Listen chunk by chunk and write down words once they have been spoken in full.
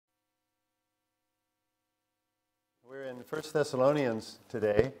We're in First Thessalonians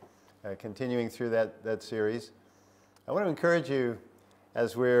today, continuing through that series. I want to encourage you,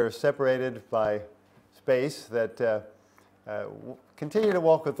 as we're separated by space, that continue to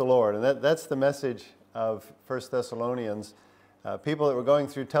walk with the Lord. And that's the message of First Thessalonians. People that were going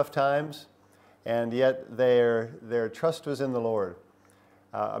through tough times, and yet their trust was in the Lord.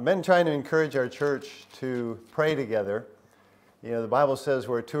 I've been trying to encourage our church to pray together. You know, the Bible says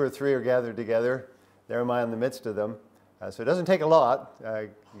where two or three are gathered together, there am I in the midst of them. So it doesn't take a lot.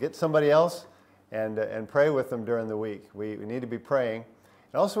 Get somebody else and pray with them during the week. We need to be praying.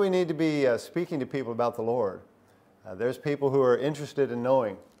 And also we need to be speaking to people about the Lord. There's people who are interested in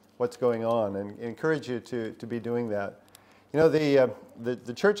knowing what's going on, and encourage you to be doing that. You know,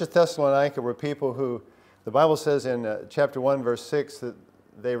 the church of Thessalonica were people who, the Bible says in chapter 1, verse 6, that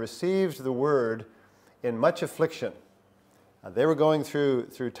they received the word in much affliction. They were going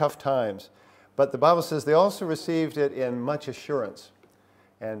through tough times. But the Bible says they also received it in much assurance.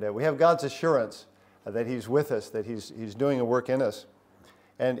 And we have God's assurance that He's with us, that He's doing a work in us.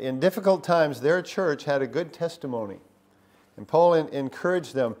 And in difficult times, their church had a good testimony. And Paul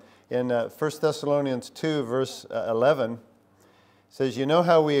encouraged them in 1 Thessalonians 2, verse 11. It says, "You know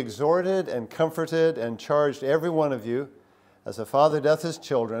how we exhorted and comforted and charged every one of you, as a father doth his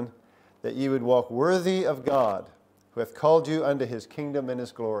children, that ye would walk worthy of God, who hath called you unto His kingdom and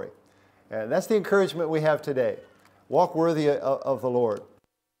His glory." And that's the encouragement we have today. Walk worthy of the Lord.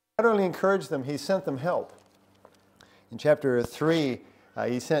 Not only encouraged them, He sent them help. In chapter 3,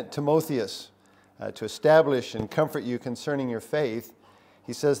 He sent Timotheus to establish and comfort you concerning your faith.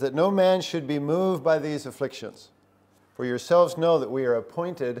 He says that no man should be moved by these afflictions, for yourselves know that we are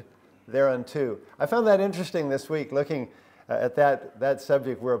appointed thereunto. I found that interesting this week, looking at that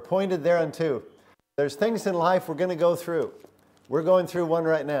subject. We're appointed thereunto. There's things in life we're going to go through. We're going through one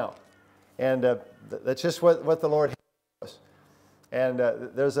right now. And that's just what the Lord has for us. And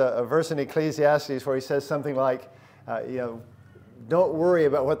there's a verse in Ecclesiastes where He says something like, don't worry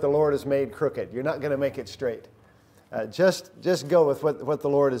about what the Lord has made crooked. You're not going to make it straight. Just go with what the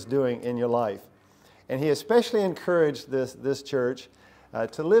Lord is doing in your life. And He especially encouraged this church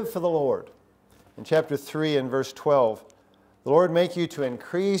to live for the Lord. In chapter 3 and verse 12, "The Lord make you to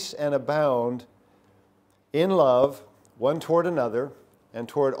increase and abound in love one toward another, and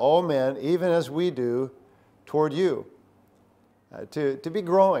toward all men, even as we do toward you." To be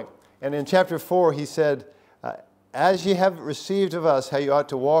growing. And in chapter 4, he said, "As ye have received of us how you ought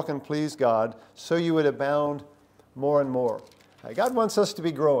to walk and please God, so you would abound more and more." God wants us to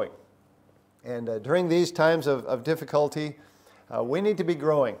be growing. And during these times of difficulty, we need to be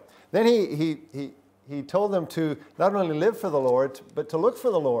growing. Then he told them to not only live for the Lord, but to look for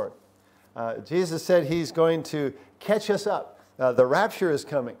the Lord. Jesus said He's going to catch us up. The rapture is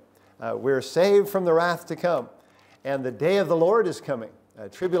coming. We're saved from the wrath to come. And the day of the Lord is coming.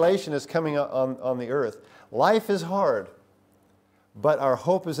 Tribulation is coming on the earth. Life is hard, but our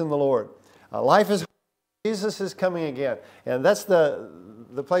hope is in the Lord. Life is hard. Jesus is coming again. And that's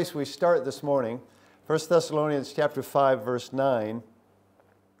the place we start this morning. 1 Thessalonians chapter 5, verse 9.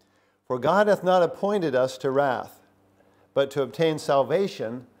 "For God hath not appointed us to wrath, but to obtain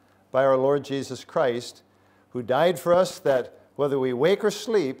salvation by our Lord Jesus Christ, who died for us, that whether we wake or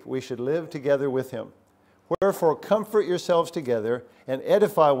sleep, we should live together with Him. Wherefore comfort yourselves together and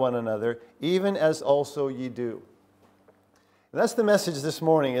edify one another, even as also ye do." And that's the message this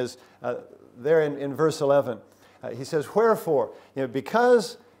morning, is there in verse 11. He says, "Wherefore,"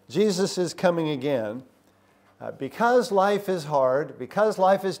 because Jesus is coming again, because life is hard, because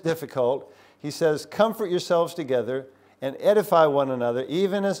life is difficult, He says, comfort yourselves together and edify one another,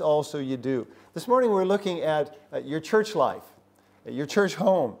 even as also you do. This morning we're looking at your church life, your church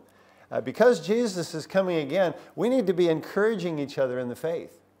home. Because Jesus is coming again, we need to be encouraging each other in the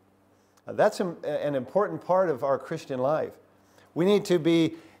faith. That's an important part of our Christian life. We need to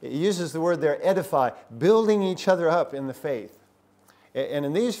be, it uses the word there, edify, building each other up in the faith. And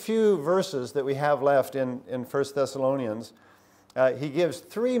in these few verses that we have left in 1 Thessalonians, he gives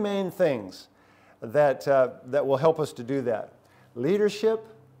three main things that will help us to do that: leadership,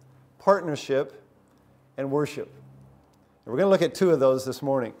 partnership, and worship. And we're going to look at two of those this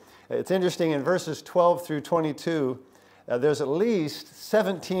morning. It's interesting, in verses 12 through 22, there's at least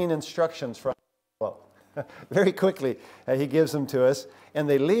 17 instructions from well, very quickly he gives them to us, and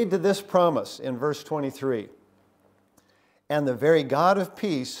they lead to this promise in verse 23. "And the very God of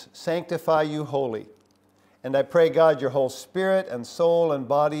peace sanctify you wholly. And I pray God your whole spirit and soul and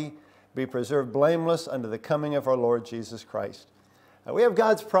body be preserved blameless unto the coming of our Lord Jesus Christ." We have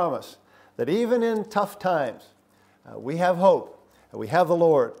God's promise that even in tough times, we have hope, we have the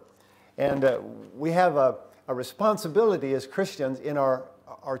Lord, and we have a responsibility as Christians in our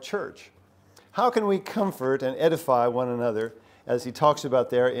church. How can we comfort and edify one another, as he talks about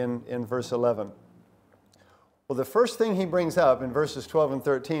there in verse 11? Well, the first thing he brings up in verses 12 and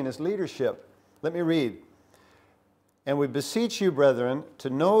 13 is leadership. Let me read. And we beseech you, brethren, to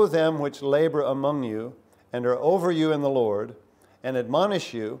know them which labor among you and are over you in the Lord, and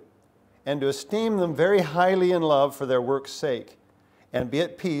admonish you, and to esteem them very highly in love for their work's sake, and be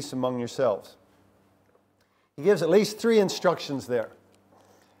at peace among yourselves. He gives at least 3 instructions there.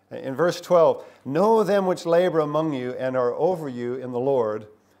 In verse 12, know them which labor among you and are over you in the Lord,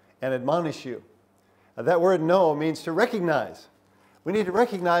 and admonish you. That word know means to recognize. We need to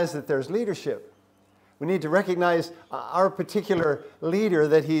recognize that there's leadership. We need to recognize our particular leader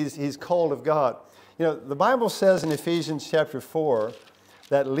that he's called of God. You know, the Bible says in Ephesians chapter 4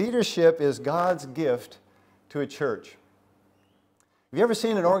 that leadership is God's gift to a church. Have you ever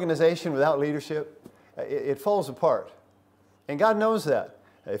seen an organization without leadership? It falls apart. And God knows that.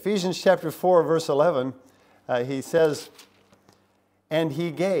 Ephesians chapter 4, verse 11, he says, and he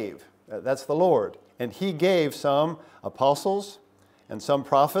gave, that's the Lord, and he gave some apostles, and some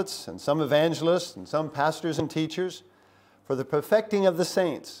prophets, and some evangelists, and some pastors and teachers, for the perfecting of the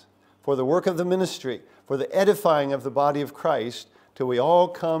saints, for the work of the ministry, for the edifying of the body of Christ, till we all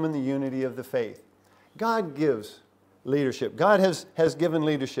come in the unity of the faith. God gives leadership. God has given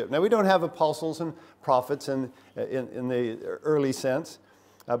leadership. Now, we don't have apostles and prophets in the early sense,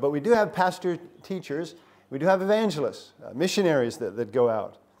 but we do have pastor teachers. We do have evangelists, missionaries that go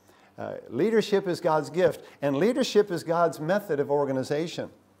out. Leadership is God's gift, and leadership is God's method of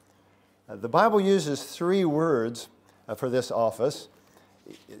organization. The Bible uses 3 words for this office.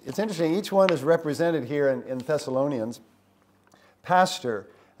 It's interesting, each one is represented here in Thessalonians. Pastor,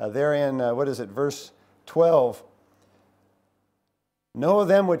 there in, verse 12. Know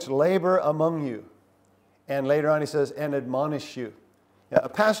them which labor among you. And later on he says, and admonish you. A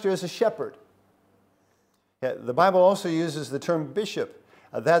pastor is a shepherd. The Bible also uses the term bishop.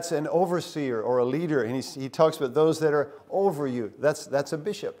 That's an overseer or a leader, and he talks about those that are over you. That's a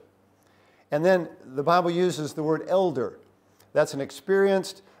bishop. And then the Bible uses the word elder. That's an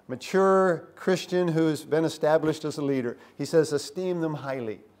experienced, mature Christian who's been established as a leader. He says, esteem them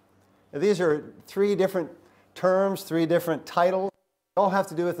highly. Now, these are 3 different terms, 3 different titles. They all have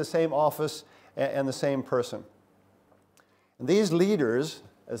to do with the same office and the same person. And these leaders,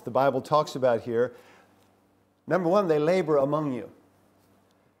 as the Bible talks about here, number 1, they labor among you.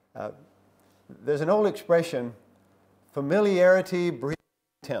 There's an old expression, familiarity breeds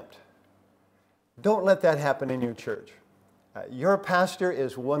contempt. Don't let that happen in your church. Your pastor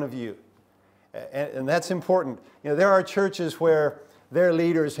is one of you, and that's important. You know, there are churches where their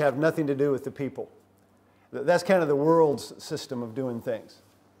leaders have nothing to do with the people. That's kind of the world's system of doing things.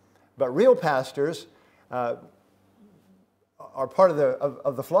 But real pastors are part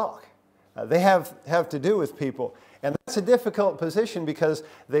of the flock. They have to do with people. And that's a difficult position because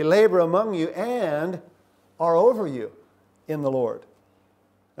they labor among you and are over you in the Lord.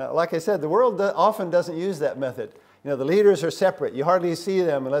 Now, like I said, the world often doesn't use that method. You know, the leaders are separate. You hardly see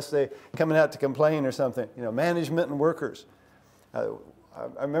them unless they're coming out to complain or something. You know, management and workers. I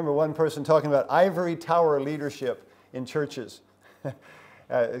remember one person talking about ivory tower leadership in churches. Kind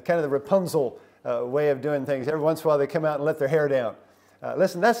of the Rapunzel way of doing things. Every once in a while they come out and let their hair down.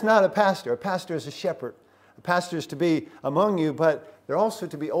 Listen, that's not a pastor. A pastor is a shepherd. A pastor is to be among you, but they're also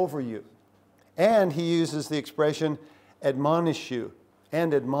to be over you. And he uses the expression, admonish you,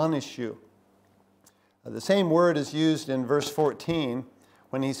 and admonish you. The same word is used in verse 14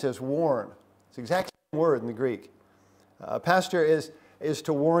 when he says warn. It's the exact same word in the Greek. A pastor is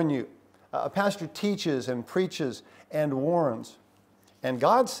to warn you. A pastor teaches and preaches and warns. And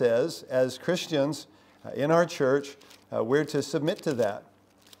God says, as Christians in our church, we're to submit to that.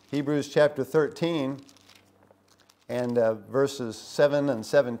 Hebrews chapter 13 and verses 7 and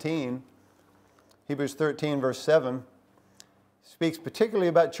 17. Hebrews 13 verse 7 speaks particularly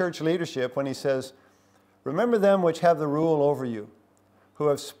about church leadership when he says, remember them which have the rule over you, who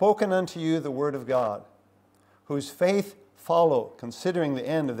have spoken unto you the word of God, whose faith follow, considering the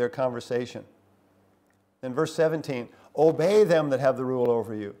end of their conversation. In verse 17, obey them that have the rule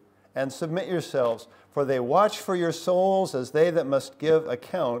over you, and submit yourselves, for they watch for your souls as they that must give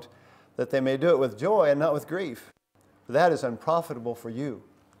account, that they may do it with joy and not with grief, for that is unprofitable for you.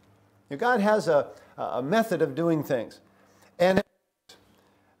 Now, God has a method of doing things. And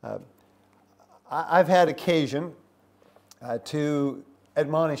I've had occasion to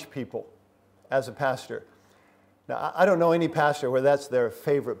admonish people as a pastor. Now, I don't know any pastor where that's their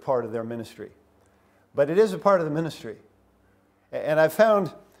favorite part of their ministry, but it is a part of the ministry. And I've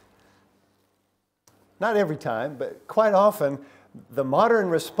found Not every time, but quite often, the modern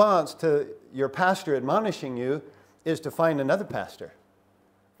response to your pastor admonishing you is to find another pastor,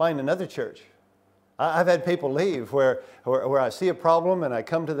 find another church. I've had people leave where I see a problem and I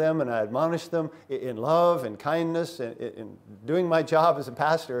come to them and I admonish them in love and kindness and in doing my job as a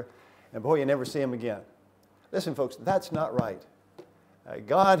pastor, and boy, you never see them again. Listen, folks, that's not right.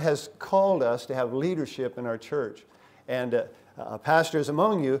 God has called us to have leadership in our church, and a pastor is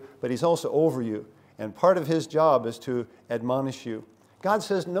among you, but he's also over you, and part of his job is to admonish you. God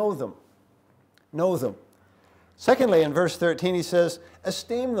says, know them. Know them. Secondly, in verse 13, he says,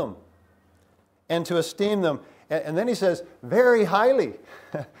 esteem them. And to esteem them. And then he says, very highly.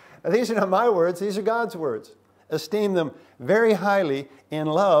 These are not my words, these are God's words. Esteem them very highly in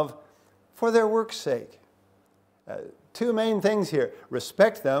love for their work's sake. Two main things here.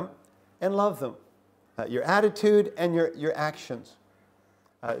 Respect them and love them. Your attitude and your actions.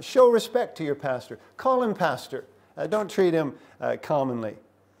 Show respect to your pastor. Call him pastor. Don't treat him commonly.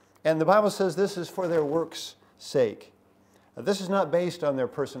 And the Bible says this is for their work's sake. This is not based on their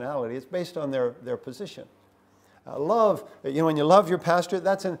personality. It's based on their position. Love, when you love your pastor,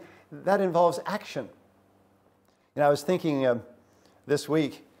 that involves action. I was thinking this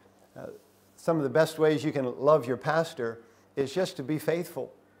week, some of the best ways you can love your pastor is just to be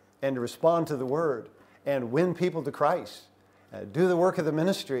faithful and to respond to the word and win people to Christ. Do the work of the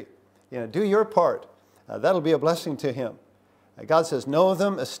ministry. Do your part. That'll be a blessing to him. God says, know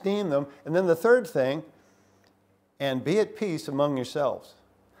them, esteem them. And then the third thing, and be at peace among yourselves.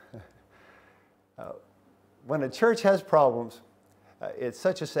 When a church has problems, it's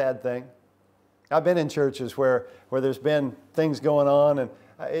such a sad thing. I've been in churches where there's been things going on, and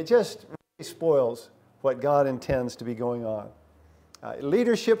it just really spoils what God intends to be going on.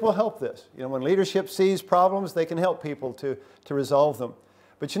 Leadership will help this. When leadership sees problems, they can help people to resolve them.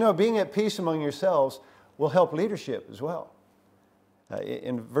 But being at peace among yourselves will help leadership as well.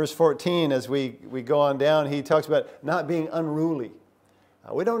 In verse 14, as we go on down, he talks about not being unruly.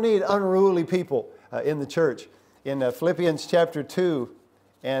 We don't need unruly people in the church. In Philippians chapter 2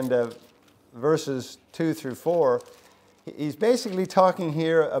 and verses 2 through 4, he's basically talking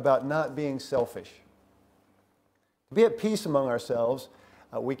here about not being selfish. To be at peace among ourselves,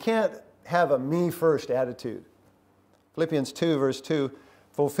 we can't have a me-first attitude. Philippians 2, verse 2,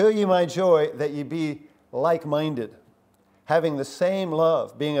 fulfill ye my joy that ye be like-minded, having the same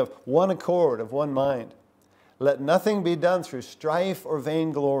love, being of one accord, of one mind. Let nothing be done through strife or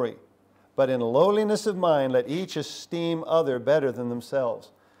vainglory, but in lowliness of mind let each esteem other better than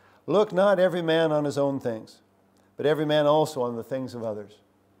themselves. Look not every man on his own things, but every man also on the things of others.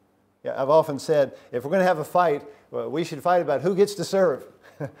 I've often said, if we're going to have a fight, we should fight about who gets to serve,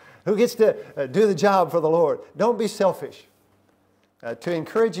 who gets to do the job for the Lord. Don't be selfish. To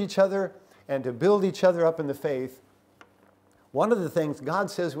encourage each other and to build each other up in the faith, one of the things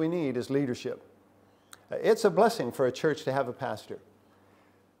God says we need is leadership. It's a blessing for a church to have a pastor.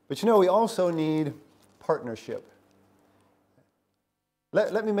 But we also need partnership.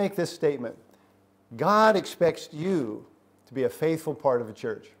 Let me make this statement. God expects you to be a faithful part of a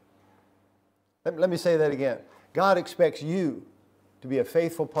church. Let me say that again. God expects you to be a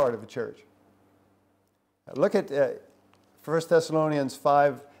faithful part of a church. Look at 1 Thessalonians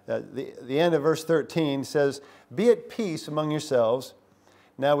 5, the end of verse 13 says, be at peace among yourselves.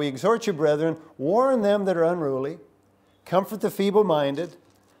 Now we exhort you, brethren, warn them that are unruly, comfort the feeble-minded,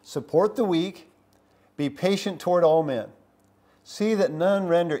 support the weak, be patient toward all men. See that none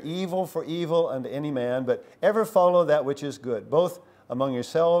render evil for evil unto any man, but ever follow that which is good, both among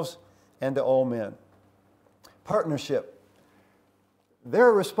yourselves and to all men. Partnership. There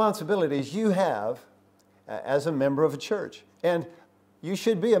are responsibilities you have as a member of a church, and you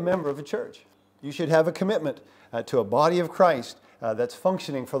should be a member of a church. You should have a commitment to a body of Christ that's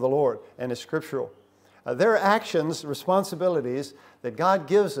functioning for the Lord and is scriptural. There are actions, responsibilities that God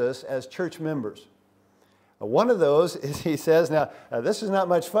gives us as church members. One of those is, he says, now this is not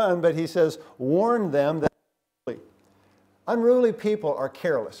much fun, but he says, warn them that unruly people are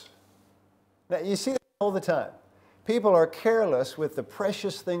careless. Now you see that all the time. People are careless with the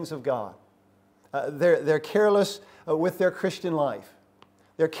precious things of God. They're careless with their Christian life.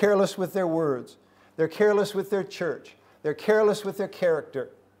 They're careless with their words. They're careless with their church. They're careless with their character.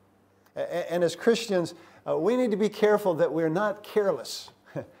 And as Christians, we need to be careful that we're not careless.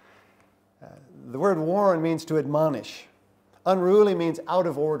 The word warn means to admonish. Unruly means out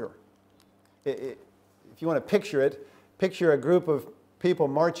of order. If you want to picture it, picture a group of people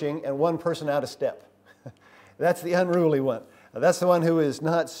marching and one person out of step. That's the unruly one. That's the one who is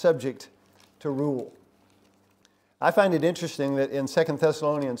not subject to rule. I find it interesting that in 2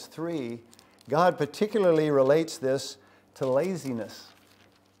 Thessalonians 3, God particularly relates this to laziness.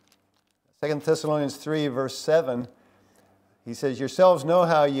 2 Thessalonians 3, verse 7, he says, yourselves know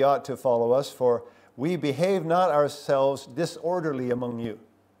how ye ought to follow us, for we behave not ourselves disorderly among you.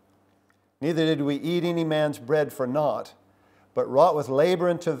 Neither did we eat any man's bread for naught, but wrought with labor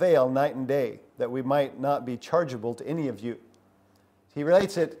and travail night and day, that we might not be chargeable to any of you. He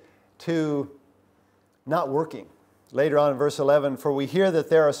relates it to not working. Later on in verse 11, for we hear that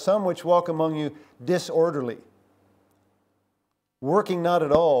there are some which walk among you disorderly, working not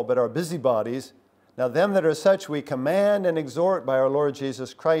at all, but are busybodies. Now them that are such we command and exhort by our Lord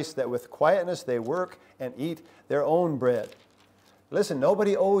Jesus Christ, that with quietness they work and eat their own bread. Listen,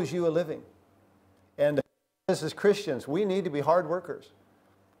 nobody owes you a living. And as Christians, we need to be hard workers.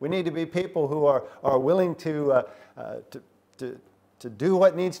 We need to be people who are willing to do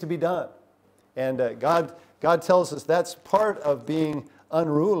what needs to be done. And God tells us that's part of being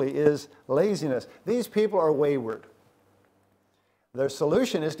unruly is laziness. These people are wayward. Their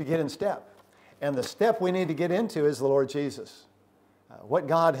solution is to get in step. And the step we need to get into is the Lord Jesus. What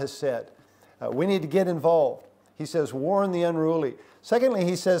God has said. We need to get involved. He says, warn the unruly. Secondly,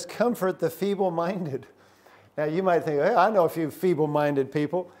 he says, comfort the feeble-minded. Now, you might think, hey, I know a few feeble-minded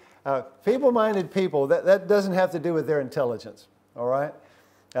people. Feeble-minded people, that doesn't have to do with their intelligence, all right?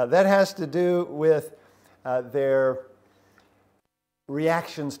 That has to do with their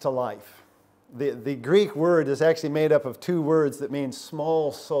reactions to life. The Greek word is actually made up of two words that mean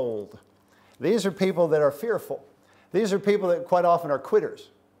small-souled. These are people that are fearful. These are people that quite often are quitters.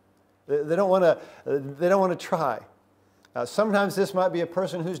 They don't want to try. Sometimes this might be a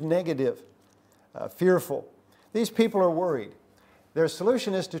person who's negative, fearful. These people are worried. Their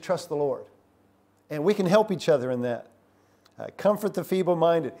solution is to trust the Lord. And we can help each other in that. Comfort the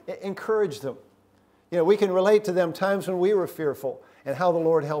feeble-minded. Encourage them. You know, we can relate to them times when we were fearful and how the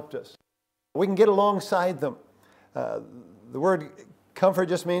Lord helped us. We can get alongside them. The word comfort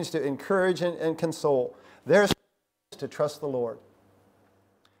just means to encourage and console. Their solution is to trust the Lord.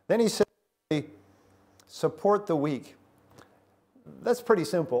 Then he says, support the weak. That's pretty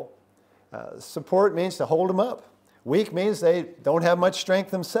simple. Support means to hold them up. Weak means they don't have much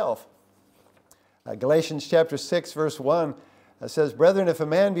strength themselves. Galatians chapter 6, verse 1 says, brethren, if a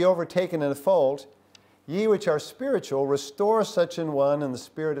man be overtaken in a fault, ye which are spiritual, restore such an one in the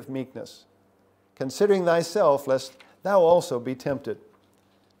spirit of meekness, considering thyself, lest thou also be tempted.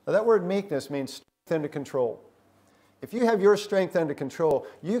 Now that word meekness means strength under control. If you have your strength under control,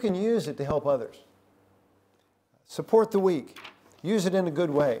 you can use it to help others. Support the weak. Use it in a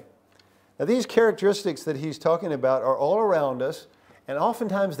good way. Now these characteristics that he's talking about are all around us, and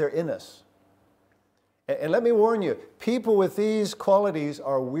oftentimes they're in us. And let me warn you, people with these qualities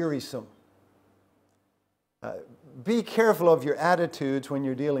are wearisome. Be careful of your attitudes when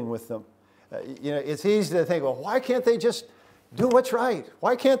you're dealing with them. You know, it's easy to think, well, why can't they just do what's right?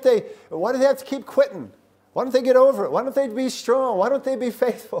 Why do they have to keep quitting? Why don't they get over it? Why don't they be strong? Why don't they be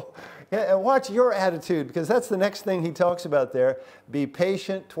faithful? Yeah, and watch your attitude, because that's the next thing he talks about there. Be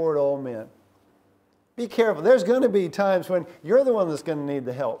patient toward all men. Be careful. There's going to be times when you're the one that's going to need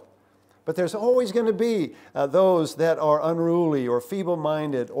the help. But there's always going to be those that are unruly or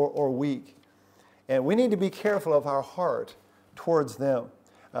feeble-minded or weak. And we need to be careful of our heart towards them.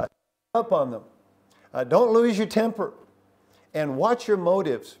 Up on them. Don't lose your temper. And watch your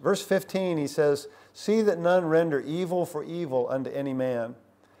motives. Verse 15, he says, see that none render evil for evil unto any man,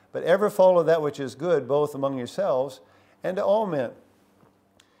 but ever follow that which is good, both among yourselves and to all men.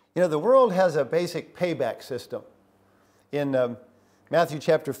 You know, the world has a basic payback system. In Matthew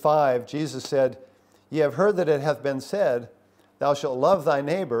chapter 5, Jesus said, ye have heard that it hath been said, thou shalt love thy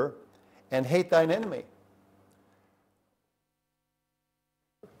neighbor and hate thine enemy.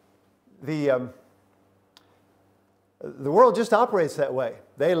 The world just operates that way.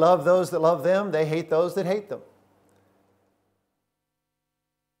 They love those that love them. They hate those that hate them.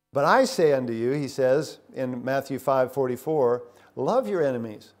 But I say unto you, he says in Matthew 5:44, love your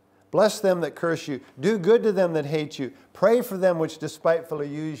enemies. Bless them that curse you. Do good to them that hate you. Pray for them which despitefully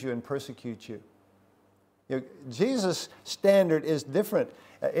use you and persecute you. You know, Jesus' standard is different.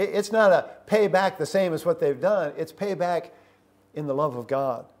 It's not a pay back the same as what they've done. It's pay back in the love of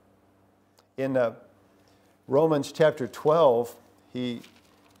God. In Romans chapter 12, he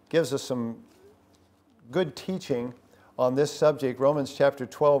gives us some good teaching on this subject. Romans chapter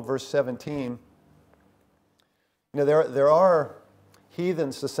 12, verse 17. You know, there are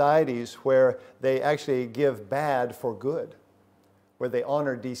heathen societies where they actually give bad for good, where they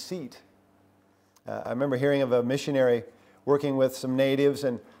honor deceit. I remember hearing of a missionary working with some natives,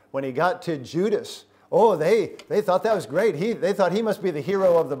 and when he got to Judas, Oh, they thought that was great. They thought he must be the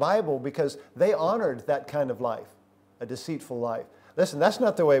hero of the Bible because they honored that kind of life, a deceitful life. Listen, that's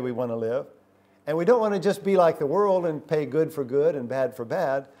not the way we want to live. And we don't want to just be like the world and pay good for good and bad for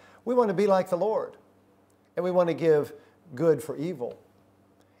bad. We want to be like the Lord. And we want to give good for evil.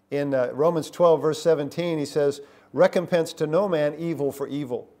 In Romans 12, verse 17, he says, recompense to no man evil for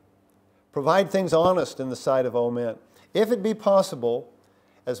evil. Provide things honest in the sight of all men. If it be possible,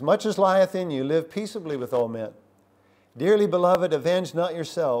 as much as lieth in you, live peaceably with all men. Dearly beloved, avenge not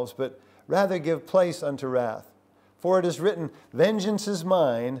yourselves, but rather give place unto wrath. For it is written, vengeance is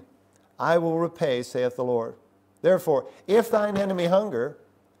mine, I will repay, saith the Lord. Therefore, if thine enemy hunger,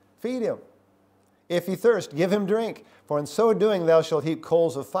 feed him. If he thirst, give him drink. For in so doing thou shalt heap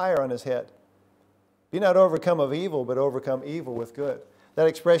coals of fire on his head. Be not overcome of evil, but overcome evil with good. That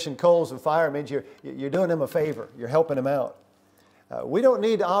expression, coals of fire, means you're doing him a favor. You're helping him out. We don't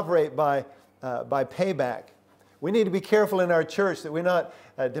need to operate by payback. We need to be careful in our church that we're not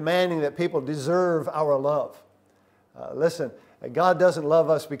demanding that people deserve our love. Listen, God doesn't love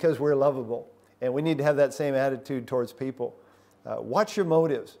us because we're lovable, and we need to have that same attitude towards people. Watch your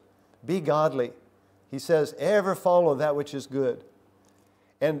motives. Be godly. He says, ever follow that which is good.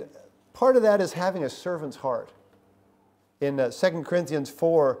 And part of that is having a servant's heart. In 2 Corinthians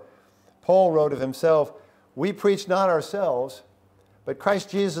 4, Paul wrote of himself, we preach not ourselves, but Christ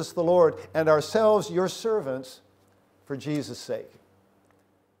Jesus the Lord, and ourselves your servants for Jesus' sake.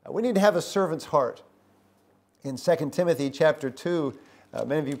 We need to have a servant's heart. In 2 Timothy chapter 2,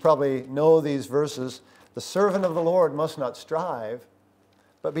 many of you probably know these verses. The servant of the Lord must not strive,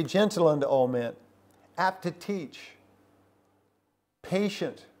 but be gentle unto all men, apt to teach,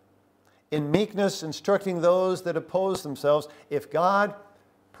 patient, in meekness instructing those that oppose themselves, if God,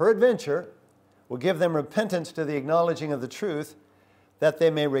 peradventure, will give them repentance to the acknowledging of the truth, that they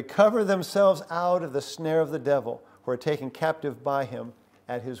may recover themselves out of the snare of the devil, who are taken captive by him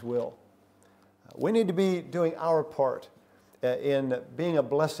at his will. We need to be doing our part in being a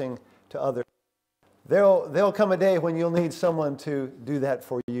blessing to others. There'll come a day when you'll need someone to do that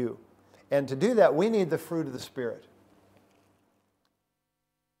for you. And to do that, we need the fruit of the Spirit.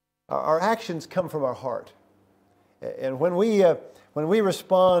 Our actions come from our heart. And when we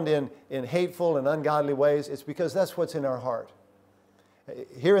respond in hateful and ungodly ways, it's because that's what's in our heart.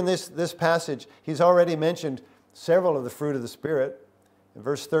 Here in this passage, he's already mentioned several of the fruit of the Spirit. In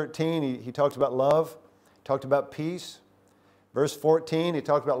verse 13, he talked about love, talked about peace. Verse 14, he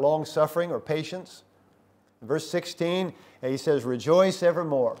talked about long-suffering or patience. In verse 16, he says, rejoice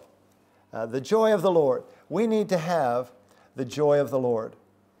evermore. The joy of the Lord. We need to have the joy of the Lord.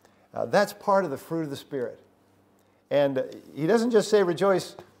 That's part of the fruit of the Spirit. And he doesn't just say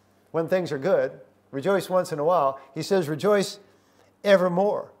rejoice when things are good, rejoice once in a while. He says rejoice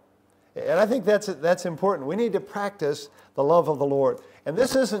evermore. And I think that's important. We need to practice the love of the Lord. And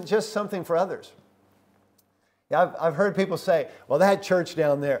this isn't just something for others. I've heard people say, well, that church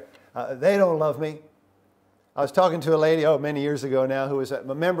down there, they don't love me. I was talking to a lady, many years ago now, who was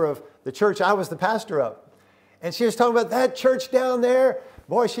a member of the church I was the pastor of. And she was talking about that church down there.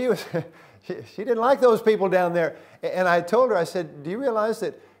 Boy, she didn't like those people down there. And I told her, I said, do you realize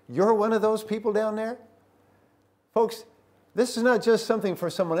that you're one of those people down there? Folks, this is not just something for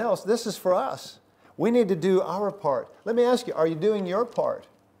someone else. This is for us. We need to do our part. Let me ask you, are you doing your part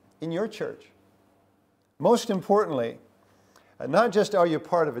in your church? Most importantly, not just are you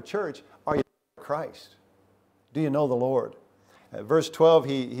part of a church, are you Christ? Do you know the Lord? Verse 12,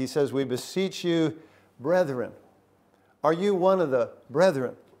 he says, we beseech you, brethren. Are you one of the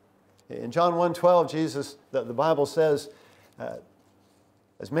brethren? In John 1:12, Jesus, the Bible says,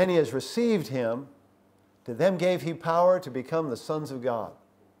 as many as received him, to them gave he power to become the sons of God,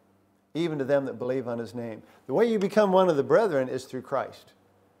 even to them that believe on his name. The way you become one of the brethren is through Christ.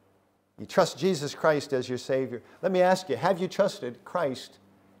 You trust Jesus Christ as your Savior. Let me ask you, have you trusted Christ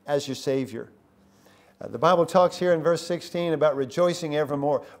as your Savior? The Bible talks here in verse 16 about rejoicing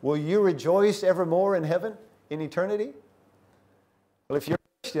evermore. Will you rejoice evermore in heaven, in eternity? Well, if you're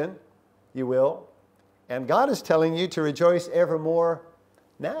a Christian, you will. And God is telling you to rejoice evermore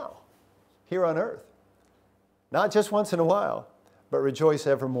now, here on earth. Not just once in a while, but rejoice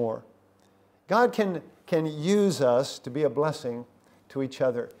evermore. God can use us to be a blessing to each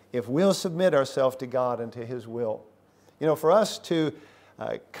other if we'll submit ourselves to God and to his will. You know, for us to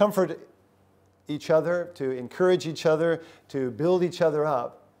comfort each other, to encourage each other, to build each other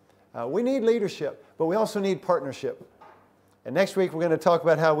up, we need leadership, but we also need partnership. And next week we're going to talk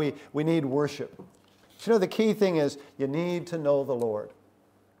about how we need worship. But you know, the key thing is you need to know the Lord.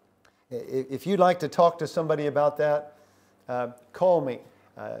 If you'd like to talk to somebody about that, call me,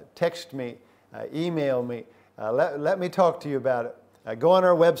 text me, email me. Let me talk to you about it. Go on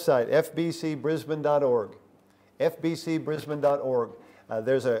our website, fbcbrisbane.org. fbcbrisbane.org.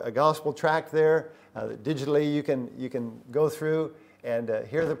 There's a gospel tract there. Digitally, you can go through and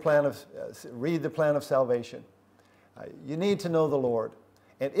hear the plan of, read the plan of salvation. You need to know the Lord.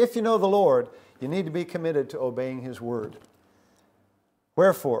 And if you know the Lord, you need to be committed to obeying His word.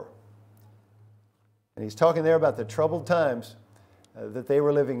 Wherefore, and he's talking there about the troubled times that they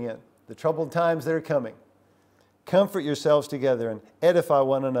were living in, the troubled times that are coming. Comfort yourselves together and edify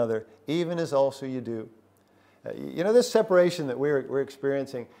one another, even as also you do. You know, this separation that we're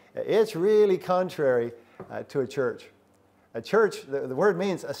experiencing, it's really contrary to a church. A church, the word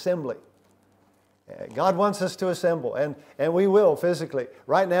means assembly. God wants us to assemble, and we will physically.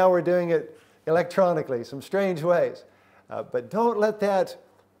 Right now we're doing it electronically, some strange ways. But don't let that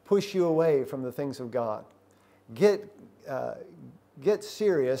push you away from the things of God. Get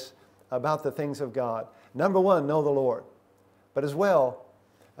serious about the things of God. Number one, know the Lord. But as well,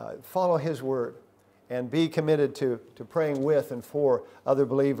 follow His word and be committed to praying with and for other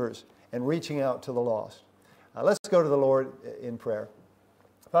believers and reaching out to the lost. Let's go to the Lord in prayer.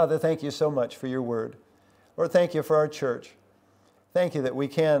 Father, thank you so much for your word. Lord, thank you for our church. Thank you that we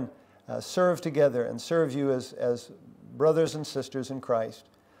can serve together and serve you as brothers and sisters in Christ.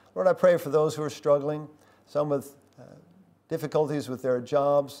 Lord, I pray for those who are struggling, some with difficulties with their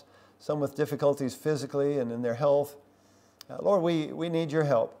jobs, some with difficulties physically and in their health. Lord, we need your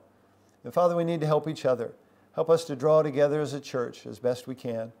help. And Father, we need to help each other. Help us to draw together as a church as best we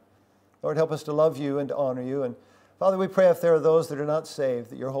can. Lord, help us to love you and to honor you. And Father, we pray if there are those that are not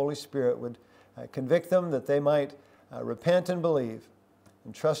saved, that your Holy Spirit would convict them, that they might repent and believe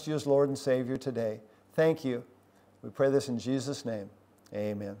and trust you as Lord and Savior today. Thank you. We pray this in Jesus' name.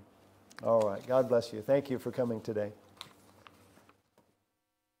 Amen. All right. God bless you. Thank you for coming today.